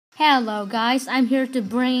Hello guys, I'm here to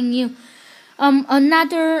bring you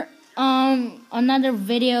another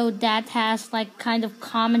video that has like kind of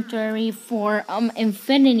commentary for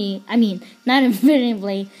Infinity. I mean, not Infinity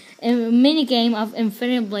Blade, a mini game of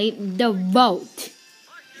Infinity Blade, The Vote.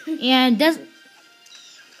 And this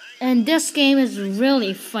game is a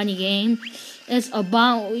really funny game. It's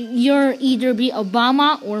about you're either be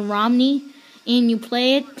Obama or Romney, and you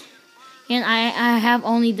play it. And I have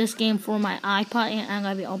only this game for my iPod, and I'm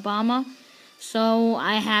gonna be Obama, so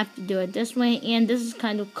I have to do it this way. And this is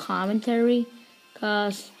kind of commentary,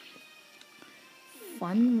 cause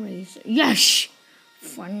fundraiser, yes,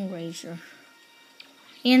 fundraiser.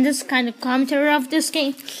 And this kind of commentary of this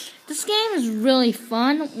game. This game is really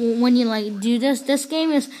fun when you like do this. This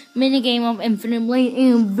game is mini game of Infinity Blade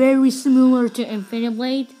and very similar to Infinity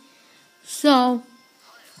Blade. So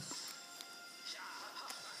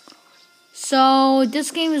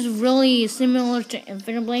this game is really similar to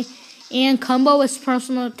Infinity Blade, and combo is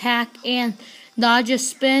personal attack, and dodge is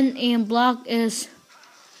spin, and block is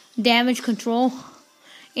damage control,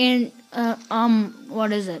 and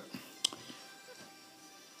what is it?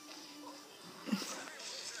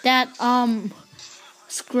 That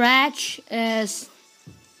scratch is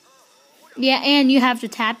and you have to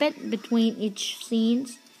tap it between each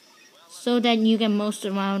scenes so that you get most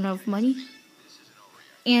amount of money.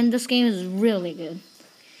 And this game is really good.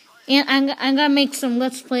 And I'm gonna make some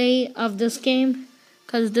let's play of this game,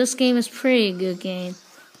 cause this game is pretty good game.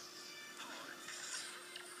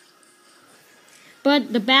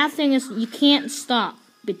 But the bad thing is you can't stop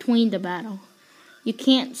between the battle. You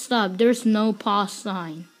can't stop. There's no pause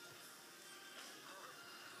sign.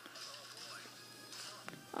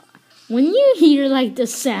 When you hear like the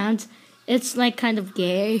sound, it's like kind of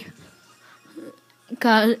gay.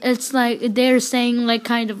 Cause it's like they're saying like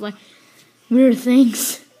kind of like weird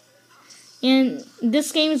things. And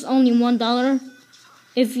this game is only $1.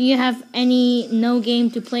 If you have any no game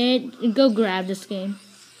to play it, go grab this game.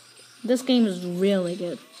 This game is really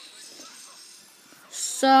good.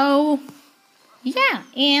 So yeah,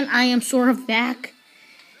 and I am sort of back.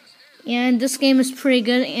 And this game is pretty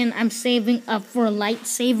good, and I'm saving up for a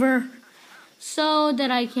lightsaber so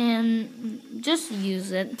that I can just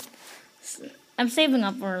use it. I'm saving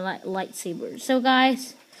up for a lightsaber. So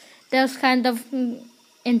guys, that was kind of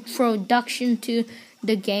introduction to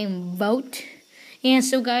the game Vote. And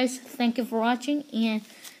so guys, thank you for watching, and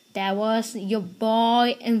that was your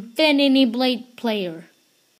boy Infinity Blade Player.